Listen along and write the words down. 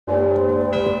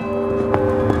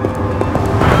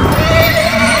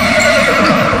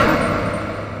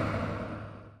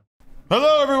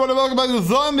back to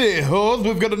ZombieHorse.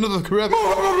 We've got another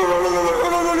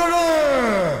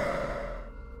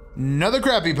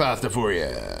crappy pasta for you.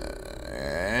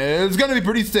 It's gonna be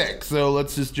pretty thick, so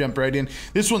let's just jump right in.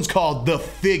 This one's called The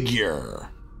Figure.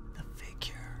 The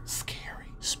Figure.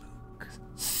 Scary. Spook.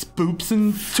 Spoops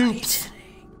and toops.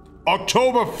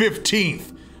 October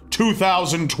 15th,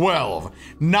 2012,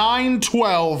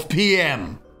 9:12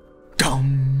 p.m.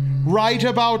 Dum. Write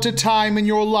about a time in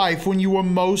your life when you were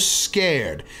most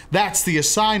scared. That's the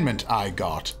assignment I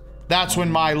got. That's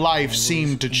when my life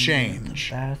seemed to change.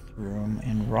 The bathroom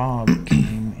and Rob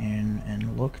came in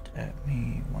and looked at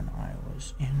me when I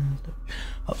was in the...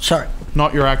 Oh, sorry.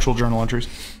 Not your actual journal entries.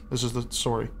 This is the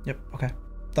story. Yep, okay.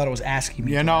 Thought it was asking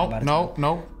me. Yeah,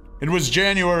 no. It was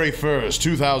January 1st,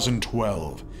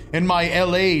 2012. And my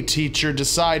LA teacher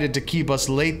decided to keep us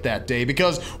late that day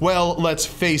because, well, let's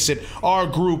face it, our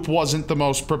group wasn't the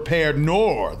most prepared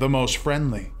nor the most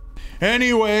friendly.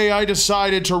 Anyway, I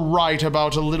decided to write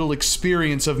about a little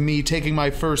experience of me taking my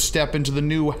first step into the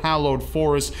new hallowed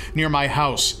forest near my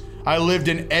house. I lived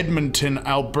in Edmonton,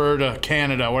 Alberta,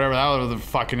 Canada, whatever the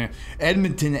fucking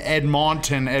Edmonton,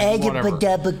 whatever.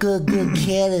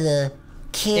 Canada.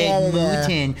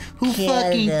 Edmonton. Who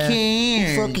fucking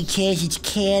cares? Who fucking cares? It's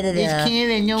Canada. It's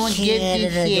Canada. No one gives a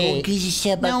shit. No one gives a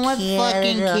shit about No one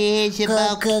fucking cares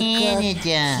about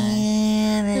Canada.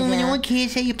 No one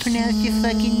cares how you pronounce your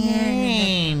fucking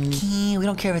name. We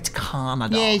don't care if it's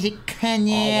Canada. Yeah, is it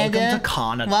Canada? Welcome to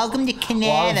Canada. Welcome to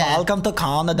Canada. Welcome to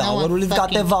Canada. No one We've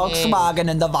got the fucking Volkswagen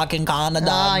in the fucking Canada.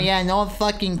 Oh yeah, no one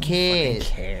fucking cares.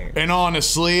 And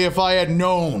honestly, if I had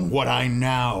known what I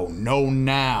now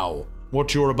know,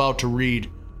 what you're about to read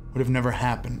would have never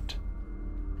happened.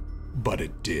 But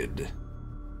it did.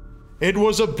 It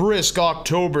was a brisk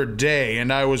October day,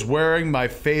 and I was wearing my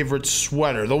favorite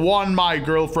sweater, the one my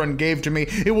girlfriend gave to me.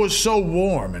 It was so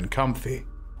warm and comfy.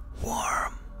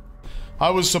 Warm.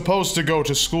 I was supposed to go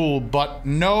to school, but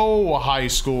no high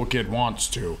school kid wants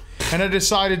to, and I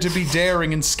decided to be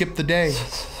daring and skip the day.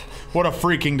 What a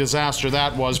freaking disaster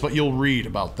that was, but you'll read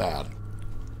about that.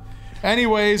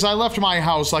 Anyways, I left my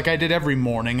house like I did every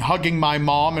morning, hugging my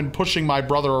mom and pushing my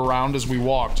brother around as we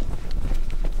walked.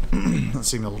 That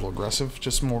seemed a little aggressive.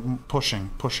 Just more pushing.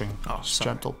 Oh, just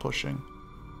gentle pushing.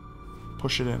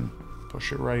 Push it in.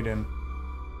 Push it right in.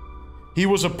 He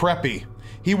was a preppy.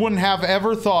 He wouldn't have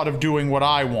ever thought of doing what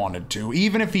I wanted to.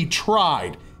 Even if he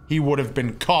tried, he would have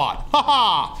been caught. Ha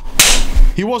ha!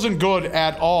 He wasn't good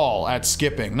at all at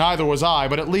skipping. Neither was I,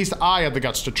 but at least I had the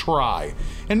guts to try.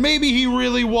 And maybe he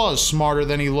really was smarter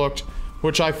than he looked,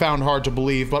 which I found hard to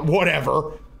believe, but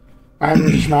whatever.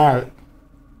 I'm smart.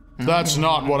 That's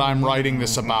not what I'm writing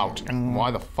this about.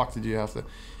 Why the fuck did you have to...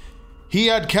 He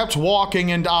had kept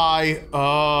walking and I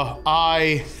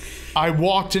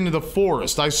walked into the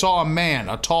forest. I saw a man,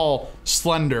 a tall,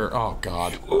 slender... Oh,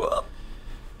 God.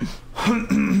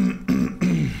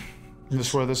 Is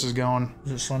this where this is going?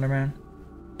 Is it Slender Man?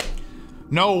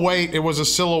 No, wait, it was a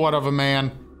silhouette of a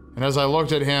man. And as I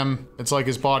looked at him, it's like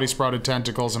his body sprouted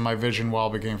tentacles and my vision well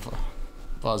became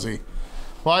fuzzy.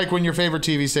 Like when your favorite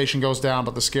TV station goes down,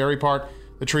 but the scary part,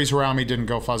 the trees around me didn't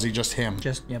go fuzzy, just him.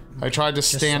 Yep. I tried to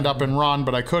stand up and run,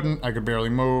 but I couldn't. I could barely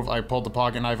move. I pulled the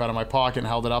pocket knife out of my pocket and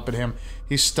held it up at him.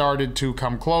 He started to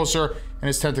come closer, and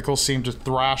his tentacles seemed to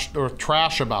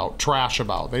trash about.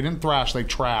 They didn't thrash, they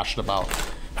trashed about.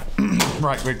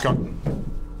 Right, wait, go.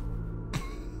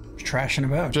 Trashing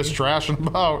about. Just trashing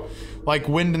about. Like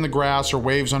wind in the grass or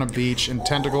waves on a beach, and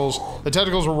tentacles. The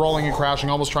tentacles were rolling and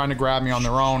crashing, almost trying to grab me on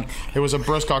their own. It was a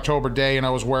brisk October day, and I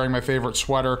was wearing my favorite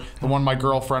sweater. The one my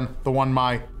girlfriend, the one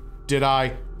my...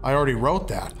 I already wrote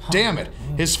that. Damn it.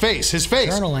 His face.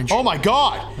 Journal entry. Oh my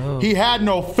God. Oh. He had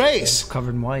no face.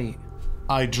 Covered in white.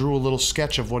 I drew a little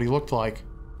sketch of what he looked like.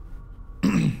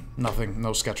 Nothing.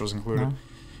 No sketch was included. No.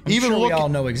 I'm sure we all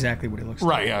know exactly what he looks like.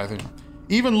 Right, yeah, I think.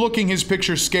 Even looking his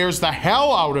picture scares the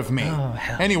hell out of me. Oh,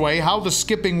 hell. Anyway, how the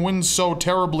skipping went so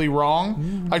terribly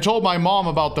wrong? I told my mom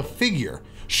about the figure.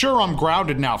 Sure, I'm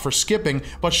grounded now for skipping,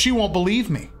 but she won't believe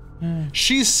me.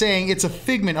 She's saying it's a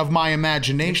figment of my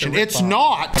imagination. It's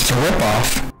not. It's a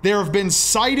ripoff. There have been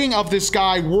sightings of this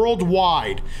guy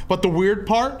worldwide, but the weird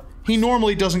part, he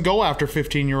normally doesn't go after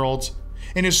 15-year-olds.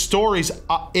 In his stories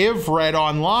I've read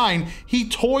online, he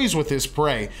toys with his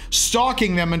prey,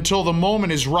 stalking them until the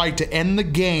moment is right to end the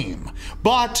game.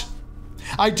 But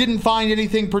I didn't find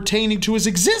anything pertaining to his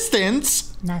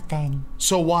existence. Nothing.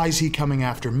 So why is he coming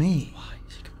after me?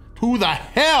 Who the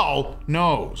hell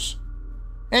knows?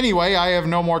 Anyway, I have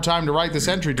no more time to write this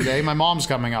entry today. My mom's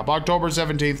coming up. October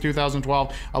 17th,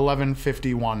 2012,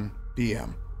 11:51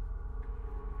 p.m.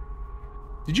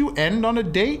 Did you end on a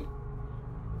date?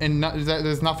 and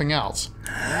there's nothing else.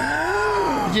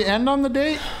 Did you end on the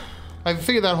date? I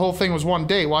figured that whole thing was one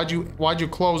date. Why'd you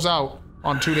close out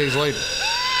on 2 days later?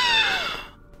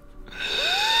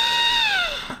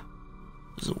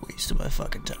 It was a waste of my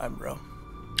fucking time, bro.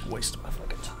 Waste of my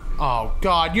fucking time. Oh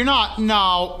God, you're not.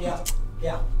 No.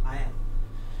 Yeah, I am.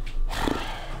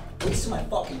 Waste of my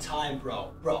fucking time,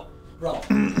 bro. Bro.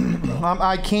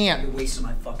 I can't. You're wasting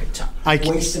my fucking time. I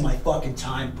can't. Wasting my fucking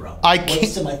time, bro. I can't.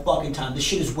 Wasting my fucking time. This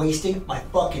shit is wasting my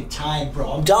fucking time,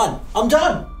 bro. I'm done. I'm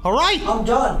done. All right. I'm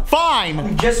done. Fine.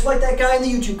 I'm just like that guy in the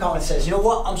YouTube comment says. You know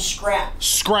what? I'm scrapped.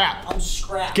 Scrap. I'm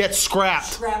scrapped. Get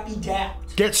scrapped. Scrappy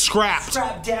dapped. Get scrapped.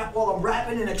 Scrap dap while I'm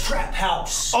rapping in a trap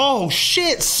house. Oh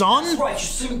shit, son. That's right. You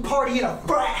see me party in a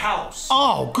frat house.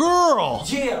 Oh, girl.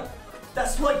 Yeah.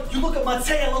 That's like, you look at my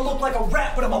tail, I look like a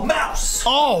rat, but I'm a mouse.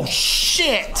 Oh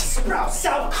shit. Sprout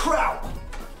sauerkraut.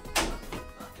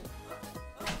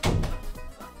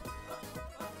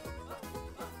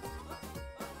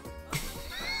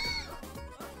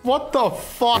 What the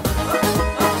fuck?